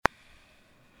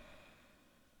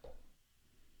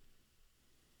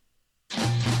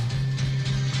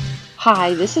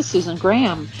Hi, this is Susan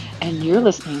Graham, and you're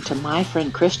listening to My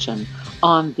Friend Christian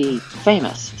on the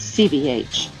famous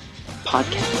CBH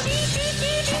podcast.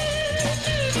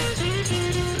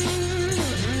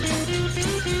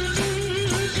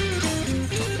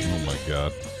 Oh my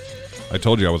God. I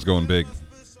told you I was going big.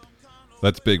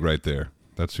 That's big right there.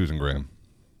 That's Susan Graham.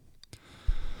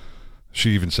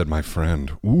 She even said my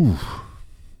friend. Ooh.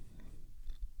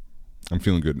 I'm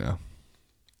feeling good now.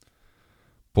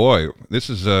 Boy, this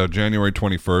is January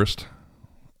 21st.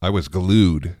 I was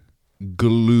glued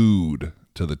to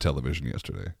the television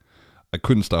yesterday. I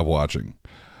couldn't stop watching.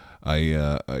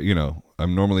 I'm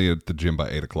normally at the gym by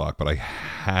 8 o'clock, but I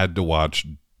had to watch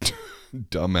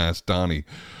dumbass Donnie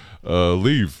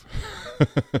leave.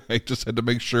 I just had to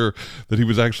make sure that he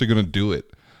was actually going to do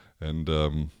it and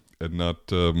not,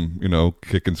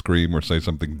 kick and scream or say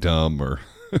something dumb or...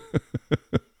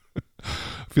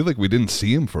 I feel like we didn't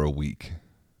see him for a week.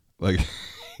 Like,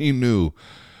 he knew,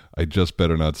 I just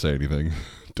better not say anything.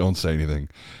 Don't say anything.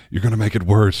 You're going to make it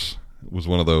worse. It was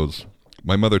one of those.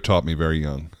 My mother taught me very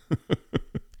young.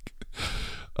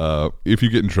 If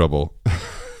you get in trouble,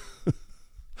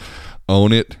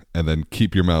 own it and then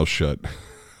keep your mouth shut.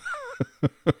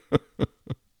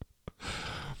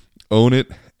 Own it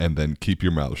and then keep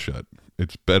your mouth shut.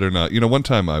 It's better not. One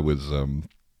time I wasn't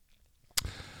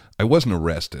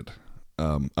arrested.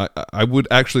 I would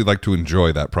actually like to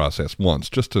enjoy that process once,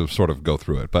 just to sort of go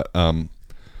through it. But,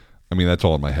 that's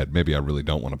all in my head. Maybe I really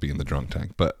don't want to be in the drunk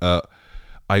tank. But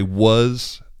I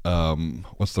was,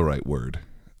 what's the right word?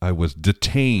 I was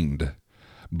detained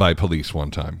by police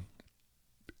one time.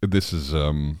 This is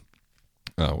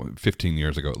 15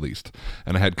 years ago at least.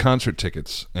 And I had concert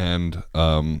tickets, and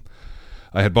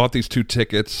I had bought these 2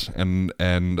 tickets, and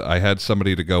I had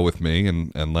somebody to go with me,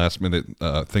 and last minute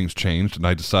things changed, and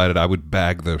I decided I would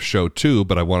bag the show too,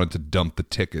 but I wanted to dump the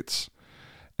tickets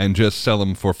and just sell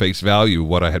them for face value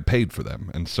what I had paid for them.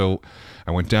 And so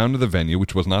I went down to the venue,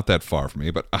 which was not that far from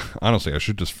me, but honestly, I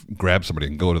should just grab somebody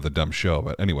and go to the dumb show.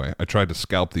 But anyway, I tried to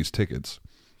scalp these tickets,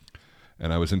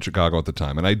 and I was in Chicago at the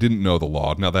time, and I didn't know the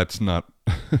law. Now, that's not...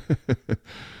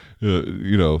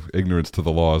 ignorance to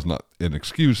the law is not an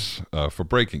excuse for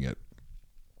breaking it.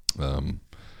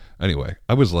 Anyway,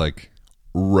 I was like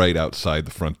right outside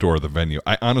the front door of the venue.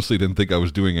 I honestly didn't think I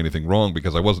was doing anything wrong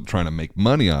because I wasn't trying to make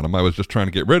money on them. I was just trying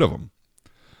to get rid of them.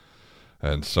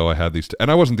 And so I had these, and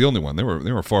I wasn't the only one. There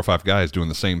were 4 or 5 guys doing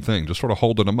the same thing, just sort of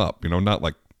holding them up. Not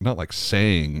like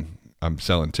saying I'm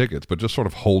selling tickets, but just sort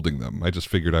of holding them. I just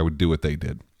figured I would do what they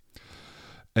did.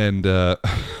 And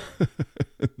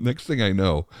next thing I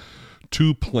know,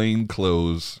 2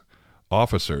 plainclothes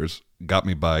officers got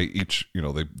me by each,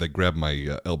 they grabbed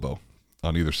my elbow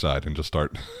on either side and just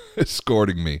start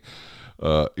escorting me.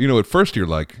 At first you're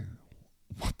like,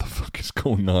 what the fuck is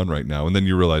going on right now? And then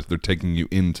you realize they're taking you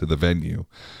into the venue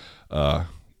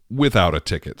without a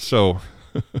ticket. So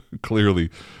clearly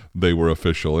they were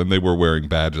official, and they were wearing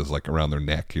badges like around their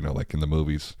neck, like in the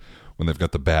movies when they've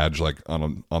got the badge like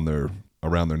on their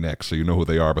around their neck, so you know who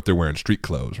they are, but they're wearing street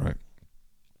clothes, right?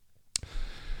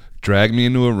 Drag me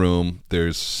into a room.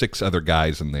 There's 6 other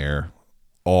guys in there,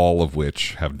 all of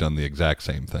which have done the exact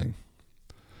same thing.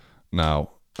 Now,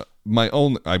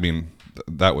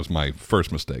 that was my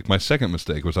first mistake. My second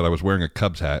mistake was that I was wearing a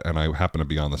Cubs hat, and I happened to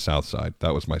be on the south side.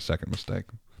 That was my second mistake.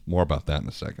 More about that in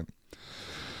a second.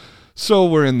 So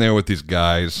we're in there with these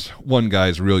guys. One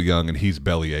guy's real young, and he's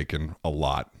belly aching a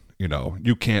lot.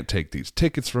 You can't take these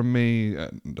tickets from me,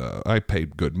 and I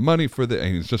paid good money for this.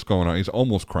 And he's just going on. He's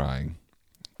almost crying,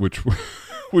 which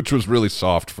was really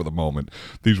soft for the moment.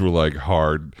 These were like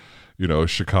hard,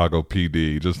 Chicago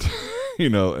PD, just,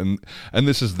 and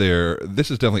this is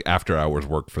definitely after hours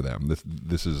work for them.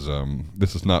 This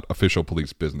is not official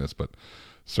police business, but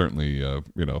certainly,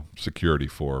 security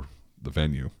for the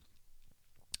venue.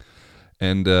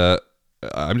 And,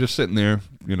 I'm just sitting there,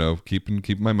 keeping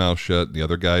my mouth shut. The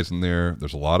other guys in there,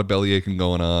 there's a lot of belly aching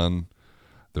going on.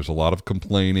 There's a lot of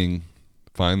complaining.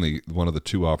 Finally, one of the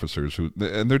 2 officers and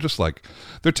they're just like,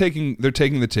 they're taking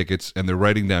the tickets, and they're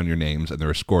writing down your names, and they're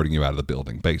escorting you out of the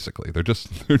building. Basically, they're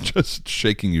just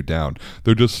shaking you down.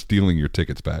 They're just stealing your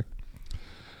tickets back.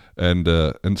 And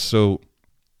so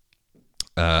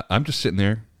I'm just sitting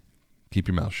there. Keep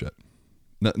your mouth shut.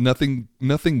 Nothing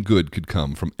good could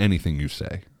come from anything you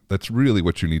say. That's really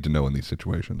what you need to know in these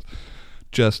situations.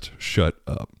 Just shut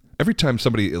up. Every time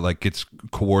somebody gets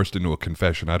coerced into a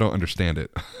confession, I don't understand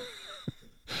it.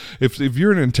 If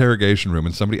you're in an interrogation room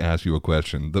and somebody asks you a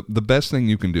question, the best thing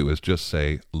you can do is just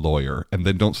say lawyer, and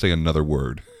then don't say another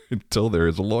word until there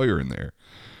is a lawyer in there.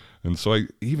 And so I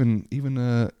even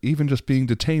just being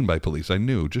detained by police, I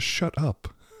knew, just shut up.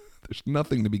 There's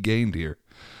nothing to be gained here.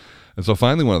 And so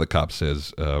finally one of the cops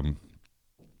says,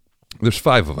 there's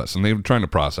 5 of us, and they were trying to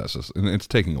process us, and it's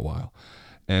taking a while.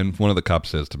 And one of the cops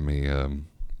says to me,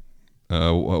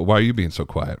 why are you being so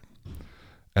quiet?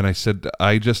 And I said,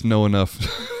 I just know enough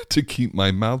to keep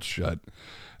my mouth shut.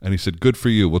 And he said, good for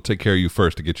you. We'll take care of you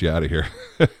first to get you out of here.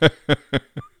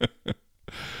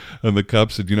 And the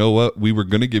cop said, you know what? We were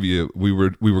going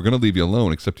to leave you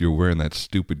alone, except you were wearing that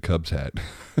stupid Cubs hat.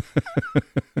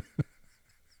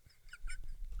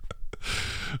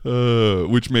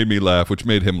 Which made me laugh, which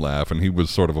made him laugh. And he was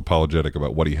sort of apologetic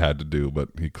about what he had to do, but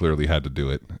he clearly had to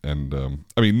do it. And,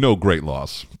 I mean, no great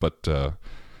loss, but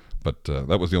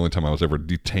that was the only time I was ever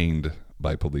detained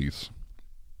by police.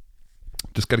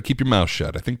 Just got to keep your mouth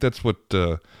shut. I think that's what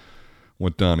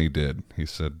Donnie did. He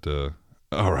said,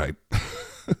 all right.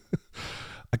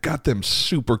 I got them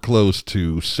super close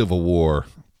to Civil War.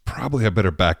 Probably I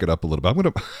better back it up a little bit. I'm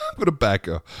gonna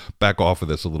back off of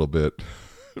this a little bit.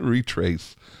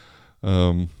 Retrace.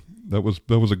 That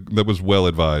was well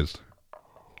advised.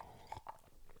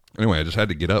 Anyway, I just had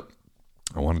to get up.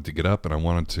 I wanted to get up and I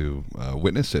wanted to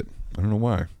witness it. I don't know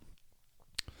why.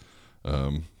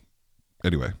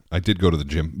 Anyway, I did go to the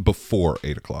gym before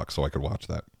 8 o'clock so I could watch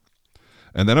that.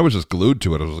 And then I was just glued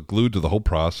to it. I was glued to the whole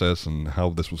process and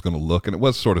how this was going to look. And it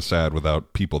was sort of sad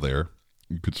without people there.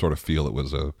 You could sort of feel it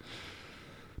was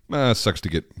sucks to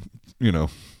get,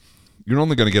 you're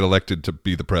only going to get elected to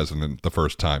be the president the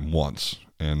first time once.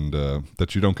 And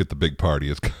that you don't get the big party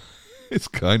is it's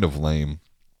kind of lame.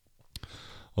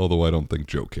 Although I don't think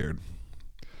Joe cared.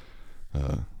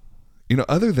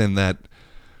 Other than that,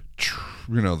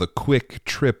 the quick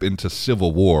trip into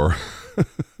Civil War,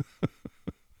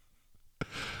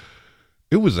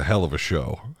 it was a hell of a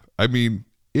show. I mean,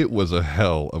 it was a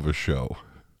hell of a show.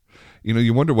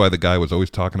 You wonder why the guy was always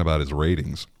talking about his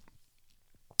ratings.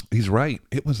 He's right.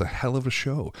 It was a hell of a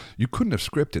show. You couldn't have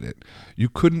scripted it. You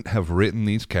couldn't have written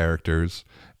these characters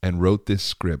and wrote this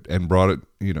script and brought it,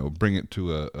 bring it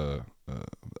to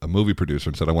a movie producer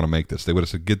and said, I want to make this. They would have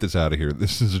said, get this out of here.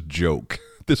 This is a joke.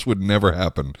 This would never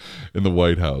happen in the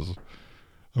White House.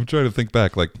 I'm trying to think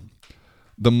back. Like,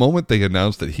 the moment they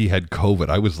announced that he had COVID,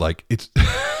 I was like,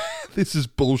 this is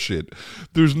bullshit.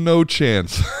 There's no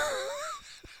chance.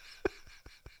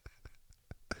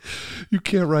 You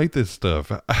can't write this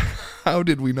stuff. How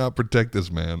did we not protect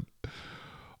this man?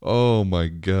 Oh my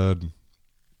God.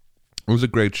 It was a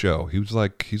great show. He's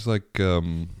like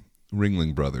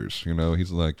Ringling Brothers,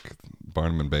 he's like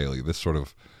Barnum and Bailey, this sort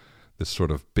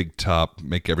of big top,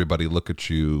 make everybody look at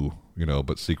you,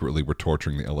 but secretly we're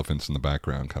torturing the elephants in the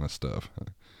background kind of stuff.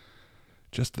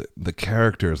 Just the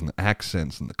characters and the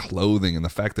accents and the clothing and the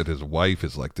fact that his wife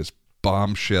is like this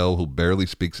bombshell who barely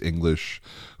speaks English,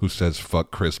 who says fuck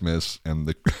Christmas, and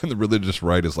the religious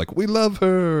right is like, we love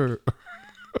her.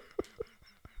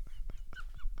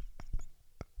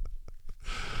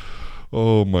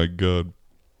 Oh my God.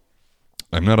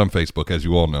 I'm not on Facebook, as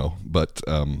you all know, but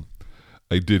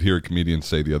I did hear a comedian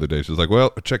say the other day, she was like,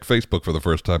 well, I checked Facebook for the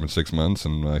first time in 6 months,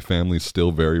 and my family's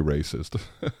still very racist.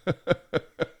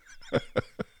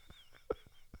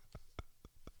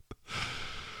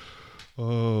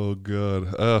 Oh,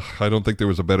 God. I don't think there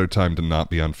was a better time to not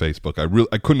be on Facebook. I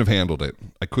couldn't have handled it.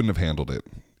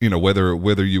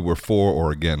 Whether you were for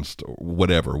or against, or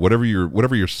whatever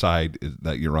your side is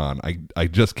that you're on, I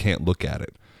just can't look at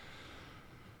it.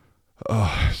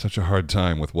 Oh, such a hard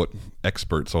time with what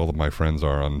experts all of my friends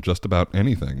are on just about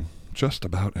anything. Just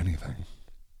about anything.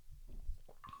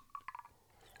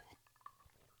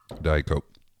 Diet Coke.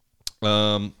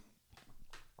 I've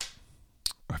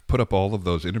put up all of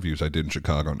those interviews I did in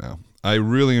Chicago now. I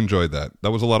really enjoyed that. That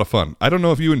was a lot of fun. I don't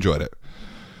know if you enjoyed it.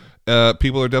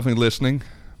 People are definitely listening.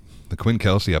 The Quinn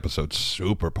Kelsey episode's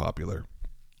super popular.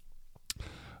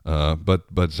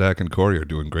 But Zach and Corey are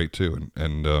doing great too.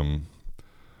 And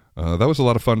that was a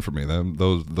lot of fun for me.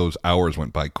 Those hours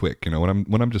went by quick.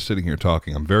 When I'm just sitting here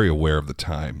talking, I'm very aware of the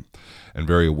time and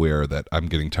very aware that I'm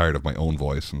getting tired of my own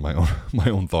voice and my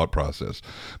own thought process.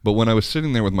 But when I was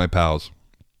sitting there with my pals,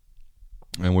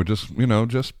 and we're just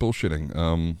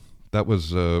bullshitting. That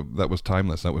was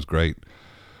timeless. That was great,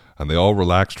 and they all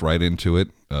relaxed right into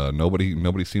it.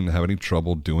 Nobody seemed to have any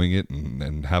trouble doing it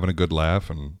and having a good laugh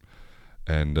and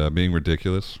being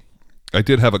ridiculous. I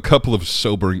did have a couple of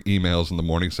sobering emails in the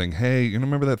morning saying, "Hey,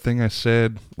 remember that thing I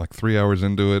said like 3 hours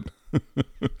into it?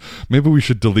 Maybe we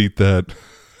should delete that."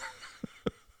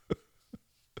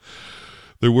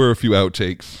 There were a few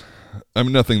outtakes. I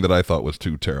mean, nothing that I thought was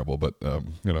too terrible, but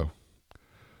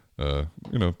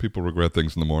people regret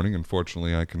things in the morning.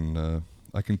 Unfortunately, I can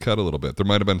cut a little bit. There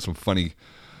might have been some funny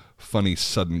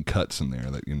sudden cuts in there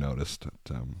that you noticed.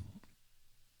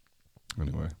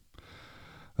 Anyway,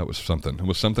 that was something. It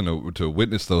was something to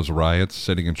witness those riots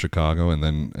sitting in Chicago, and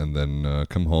then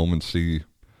come home and see.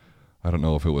 I don't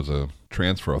know if it was a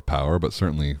transfer of power, but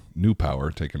certainly new power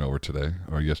taken over today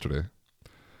or yesterday.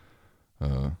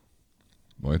 Well,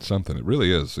 it's something. It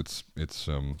really is. It's.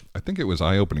 I think it was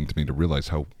eye-opening to me to realize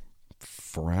how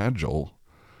fragile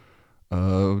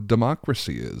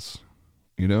democracy is.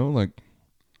 You know, like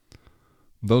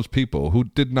those people who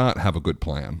did not have a good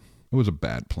plan. It was a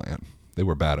bad plan. They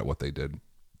were bad at what they did,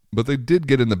 but they did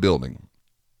get in the building.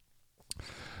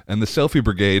 And the selfie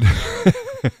brigade,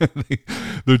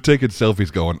 they're taking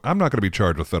selfies going, I'm not going to be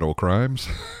charged with federal crimes.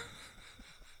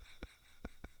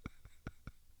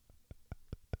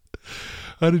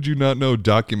 How did you not know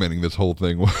documenting this whole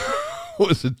thing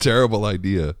was a terrible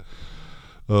idea?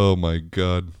 Oh my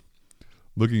God.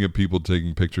 Looking at people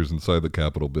taking pictures inside the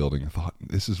Capitol building, I thought,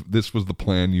 this was the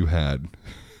plan you had.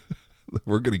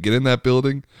 We're going to get in that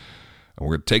building and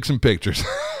we're going to take some pictures.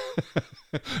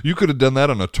 You could have done that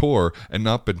on a tour and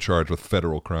not been charged with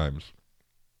federal crimes.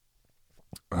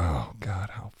 Oh,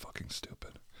 God, how fucking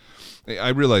stupid. I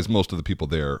realize most of the people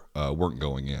there weren't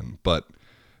going in, but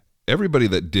everybody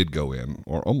that did go in,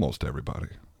 or almost everybody,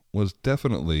 was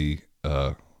definitely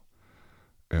MAGA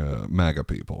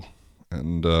people.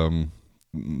 And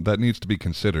that needs to be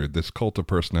considered. This cult of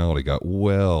personality got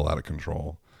well out of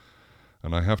control.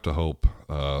 And I have to hope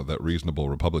that reasonable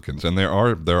Republicans, and there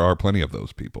are plenty of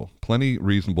those people, plenty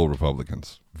reasonable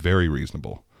Republicans, very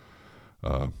reasonable.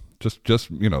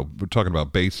 Just you know, we're talking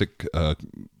about basic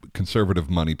conservative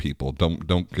money people.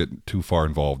 Don't get too far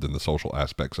involved in the social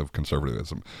aspects of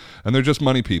conservatism, and they're just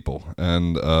money people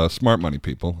and smart money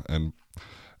people, and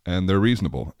they're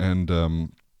reasonable. And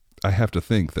I have to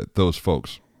think that those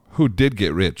folks who did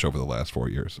get rich over the last 4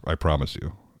 years, I promise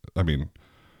you, I mean.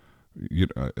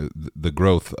 The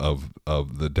growth of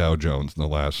the Dow Jones in the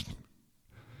last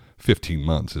 15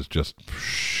 months is just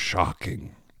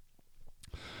shocking.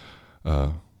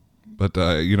 But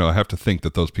I have to think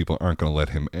that those people aren't going to let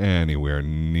him anywhere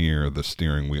near the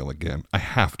steering wheel again. I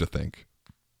have to think.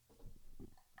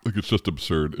 Like, it's just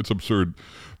absurd. It's absurd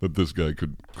that this guy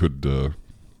could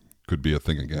be a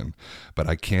thing again. But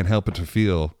I can't help but to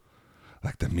feel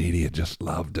like the media just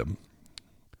loved him.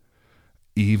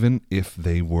 Even if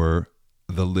they were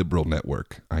the liberal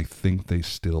network, I think they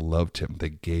still loved him. They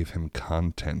gave him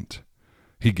content.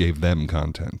 He gave them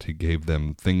content. He gave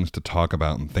them things to talk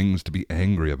about and things to be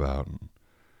angry about.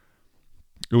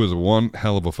 It was one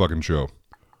hell of a fucking show.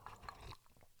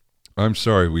 I'm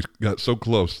sorry we got so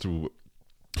close to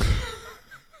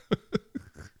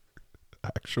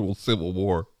actual civil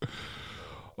war.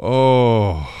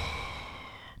 Oh.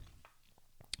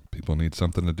 People need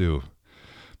something to do.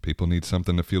 People need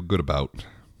something to feel good about.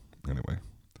 Anyway,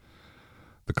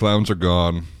 the clowns are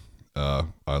gone. I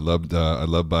loved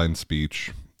Biden's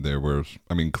speech.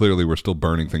 Clearly we're still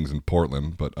burning things in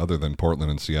Portland, but other than Portland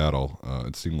and Seattle,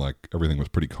 it seemed like everything was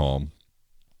pretty calm.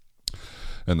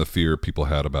 And the fear people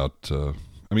had about,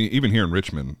 even here in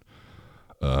Richmond,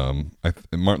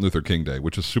 Martin Luther King Day,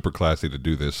 which is super classy to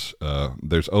do this.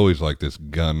 There's always like this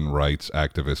gun rights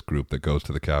activist group that goes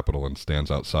to the Capitol and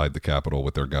stands outside the Capitol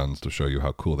with their guns to show you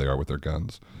how cool they are with their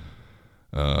guns.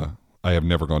 I have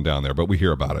never gone down there, but we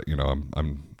hear about it. You know,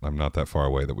 I'm not that far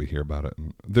away that we hear about it.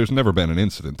 And there's never been an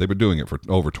incident. They've been doing it for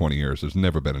over 20 years. There's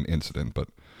never been an incident, but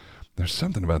there's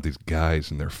something about these guys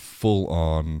and their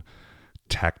full-on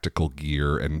tactical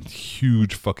gear and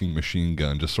huge fucking machine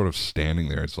gun just sort of standing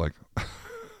there. It's like...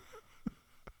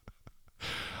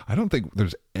 I don't think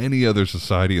there's any other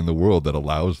society in the world that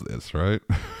allows this, right?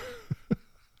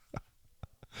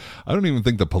 I don't even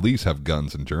think the police have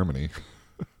guns in Germany.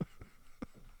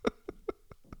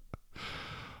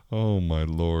 Oh, my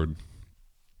Lord.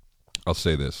 I'll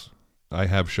say this. I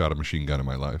have shot a machine gun in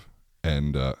my life,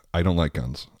 and I don't like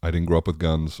guns. I didn't grow up with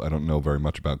guns. I don't know very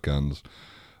much about guns.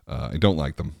 I don't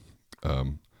like them.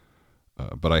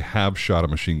 But I have shot a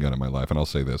machine gun in my life, and I'll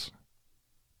say this.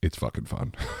 It's fucking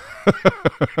fun.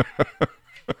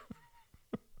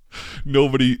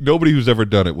 Nobody who's ever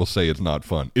done it will say it's not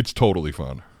fun. It's totally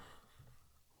fun.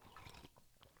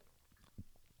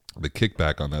 The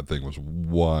kickback on that thing was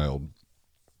wild.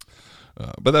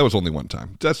 But that was only one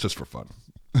time. That's just for fun.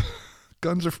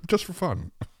 Guns are just for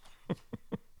fun.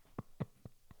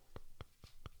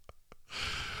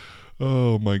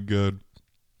 Oh my God.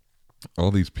 All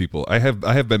these people. I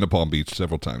have been to Palm Beach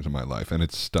several times in my life, and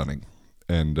it's stunning.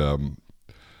 And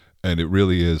it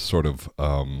really is sort of,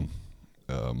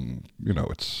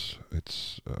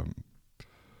 it's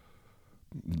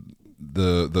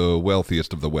the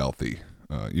wealthiest of the wealthy.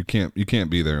 You can't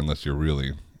be there unless you're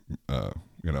really,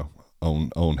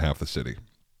 own half the city.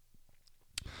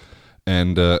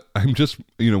 And I'm just,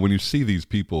 when you see these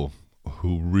people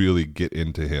who really get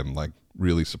into him, like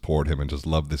really support him and just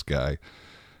love this guy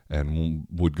and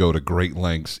would go to great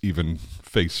lengths, even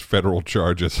face federal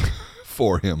charges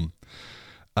for him,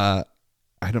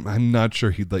 I'm not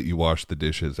sure he'd let you wash the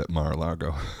dishes at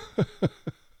Mar-a-Lago.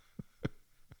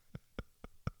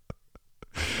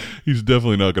 He's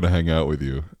definitely not going to hang out with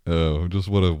you. Just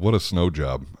what a snow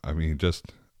job. I mean, just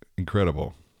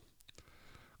incredible.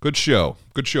 Good show,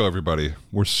 everybody.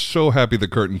 We're so happy the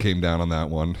curtain came down on that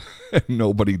one, and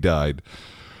nobody died.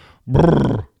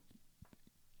 Brrr.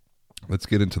 Let's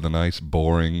get into the nice,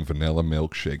 boring vanilla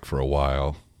milkshake for a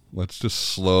while. Let's just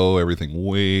slow everything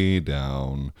way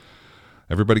down.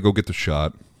 Everybody go get the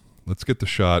shot. Let's get the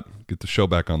shot, get the show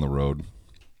back on the road.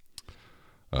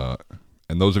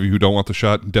 And those of you who don't want the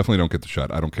shot, definitely don't get the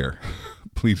shot. I don't care.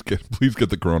 Please get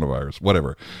the coronavirus.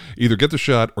 Whatever. Either get the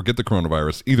shot or get the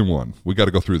coronavirus. Either one. We got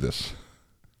to go through this.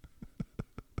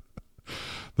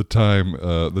 The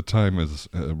time is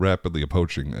rapidly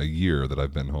approaching a year that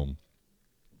I've been home.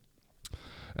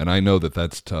 And I know that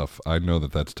that's tough. I know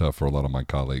that that's tough for a lot of my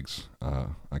colleagues.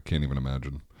 I can't even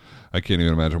imagine. I can't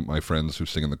even imagine what my friends who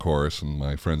sing in the chorus and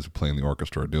my friends who play in the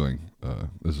orchestra are doing.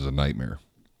 This is a nightmare.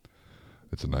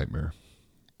 It's a nightmare.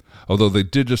 Although they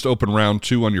did just open round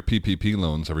 2 on your PPP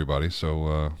loans, everybody.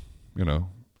 So,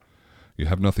 you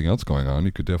have nothing else going on.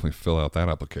 You could definitely fill out that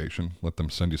application. Let them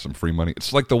send you some free money.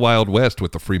 It's like the Wild West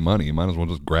with the free money. You might as well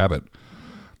just grab it.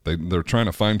 They're trying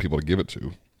to find people to give it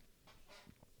to.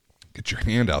 Get your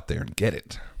hand out there and get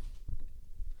it.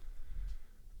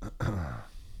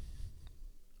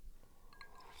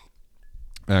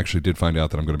 I actually did find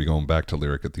out that I'm going to be going back to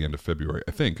Lyric at the end of February.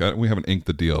 I think. We haven't inked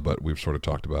the deal, but we've sort of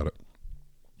talked about it.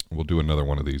 We'll do another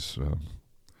one of these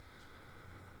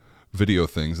video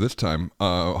things this time,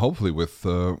 hopefully with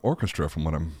orchestra, from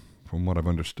what I've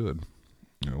understood,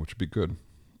 which would be good.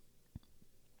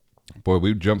 Boy,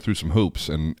 we jumped through some hoops,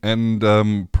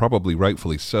 and probably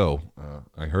rightfully so.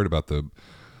 I heard about the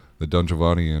Don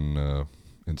Giovanni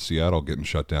in Seattle getting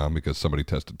shut down because somebody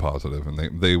tested positive,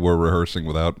 and they were rehearsing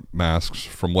without masks.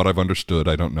 From what I've understood,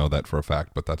 I don't know that for a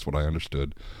fact, but that's what I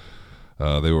understood.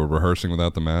 They were rehearsing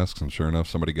without the masks, and sure enough,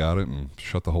 somebody got it and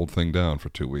shut the whole thing down for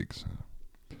 2 weeks.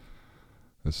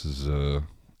 This is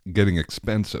getting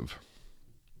expensive.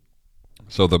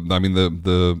 So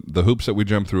the hoops that we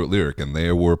jumped through at Lyric, and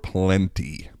there were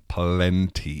plenty.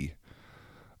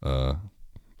 I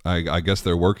guess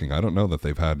they're working. I don't know that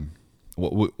they've had.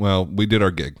 Well, we did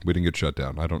our gig. We didn't get shut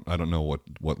down. I don't know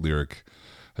what Lyric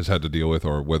has had to deal with,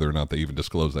 or whether or not they even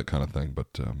disclose that kind of thing.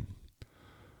 But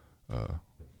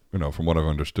from what I've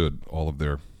understood, all of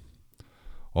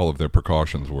their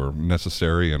precautions were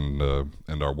necessary and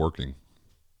are working.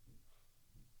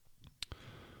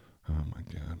 Oh my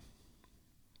God.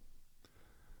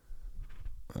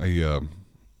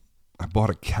 I bought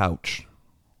a couch,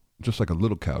 just like a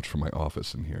little couch for my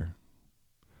office in here.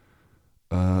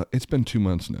 It's been 2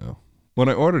 months now. When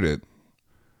I ordered it,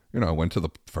 I went to the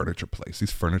furniture place.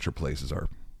 These furniture places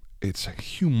it's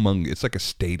humongous. It's like a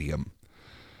stadium.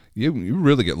 You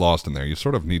really get lost in there. You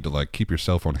sort of need to keep your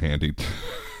cell phone handy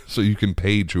so you can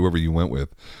page whoever you went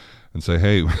with and say,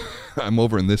 hey, I'm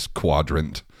over in this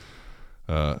quadrant.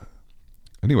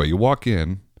 Anyway, you walk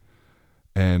in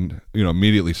and,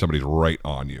 immediately somebody's right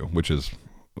on you, which is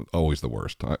always the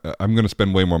worst. I'm going to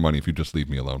spend way more money if you just leave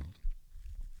me alone.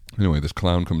 Anyway, this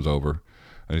clown comes over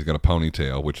and he's got a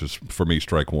ponytail, which is, for me,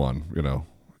 strike one.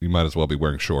 You might as well be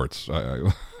wearing shorts.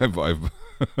 I've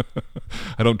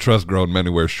I don't trust grown men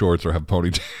who wear shorts or have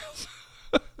ponytails.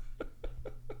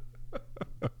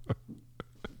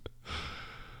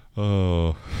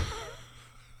 Oh.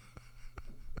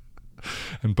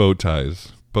 And bow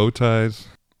ties,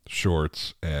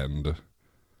 shorts, and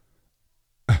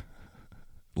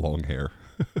long hair.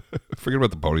 Forget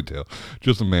about the ponytail.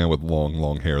 Just a man with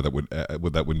long hair that would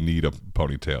need a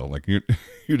ponytail.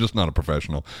 You're just not a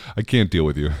professional. I can't deal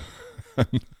with you.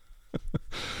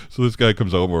 So this guy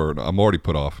comes over, and I'm already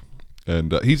put off.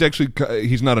 And he's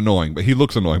not annoying, but he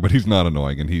looks annoying, but he's not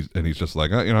annoying. And he's just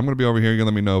like, I'm going to be over here. You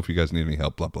let me know if you guys need any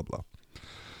help. Blah blah blah.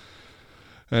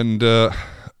 And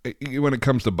when it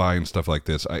comes to buying stuff like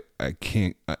this, I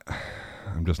can't.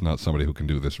 I'm just not somebody who can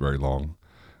do this very long.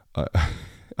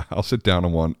 I'll sit down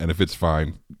on one, and if it's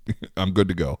fine, I'm good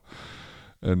to go.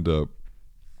 And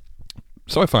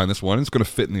so I find this one. It's going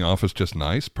to fit in the office just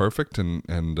nice, perfect. And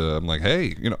I'm like,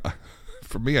 hey,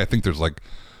 for me, I think there's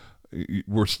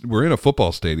we're in a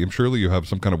football stadium. Surely you have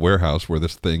some kind of warehouse where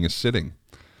this thing is sitting.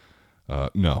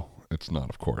 No, it's not,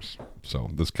 of course. So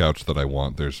this couch that I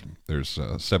want, there's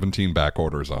 17 back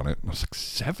orders on it. I was like,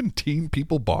 17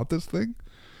 people bought this thing?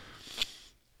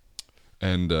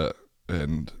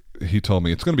 and he told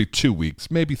me it's going to be 2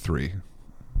 weeks, maybe 3.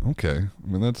 Okay. I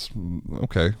mean, that's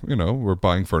okay. You know, we're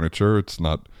buying furniture. It's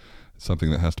not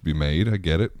something that has to be made. I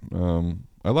get it.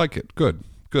 I like it. Good.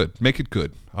 Make it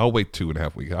good. I'll wait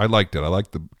 2.5 weeks. I liked it. I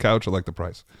liked the couch. I liked the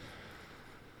price.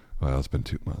 Well, it's been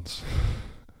 2 months.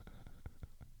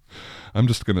 I'm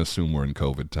just going to assume we're in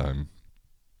COVID time.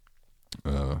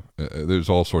 There's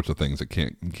all sorts of things that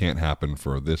can't happen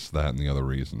for this, that, and the other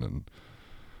reason.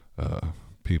 And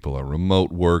people are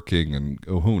remote working, and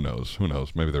who knows?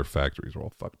 Maybe their factories are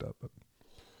all fucked up. But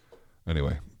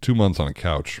anyway, 2 months on a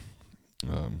couch.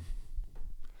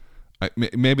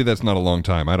 Maybe that's not a long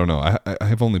time. I don't know. I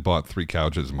have only bought 3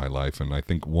 couches in my life, and I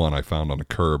think one I found on a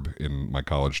curb in my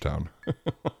college town.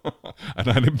 And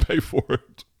I didn't pay for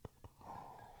it.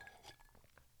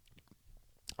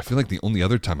 I feel like the only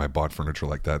other time I bought furniture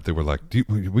like that, they were like,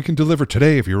 we can deliver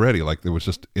today if you're ready. Like, it was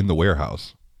just in the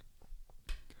warehouse.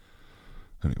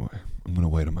 Anyway, I'm going to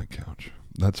wait on my couch.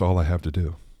 That's all I have to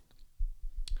do.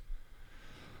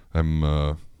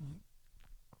 I'm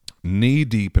knee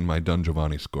deep in my Don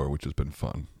Giovanni score, which has been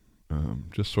fun.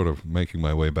 Just sort of making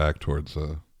my way back towards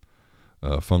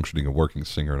functioning a working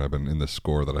singer, and I've been in this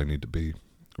score that I need to be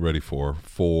ready for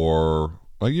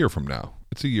a year from now.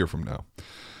 It's a year from now.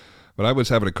 But I was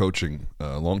having a coaching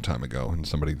a long time ago, and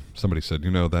somebody said,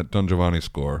 that Don Giovanni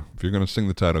score, if you're going to sing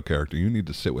the title character, you need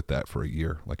to sit with that for a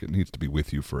year. Like, it needs to be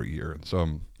with you for a year. And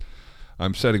so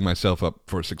I'm setting myself up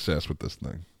for success with this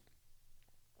thing.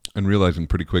 And realizing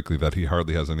pretty quickly that he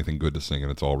hardly has anything good to sing,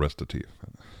 and it's all recitative.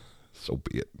 So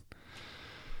be it.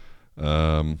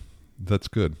 That's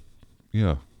good.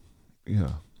 Yeah.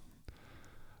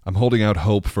 I'm holding out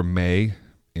hope for May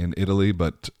in Italy,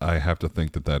 but I have to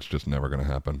think that that's just never going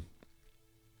to happen.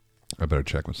 I better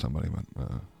check with somebody, but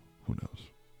who knows?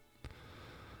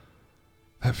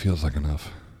 That feels like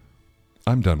enough.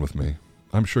 I'm done with me.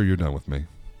 I'm sure you're done with me.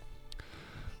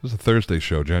 This is a Thursday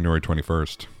show, January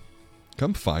 21st.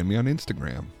 Come find me on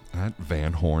Instagram at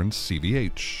Van Horn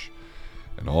CVH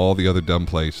and all the other dumb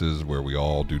places where we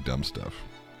all do dumb stuff.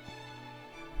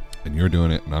 And you're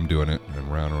doing it, and I'm doing it,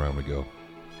 and round and round we go.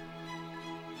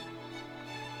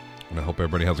 And I hope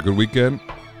everybody has a good weekend,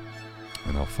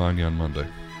 and I'll find you on Monday.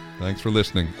 Thanks for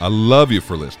listening. I love you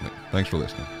for listening. Thanks for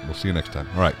listening. We'll see you next time.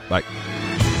 All right, bye.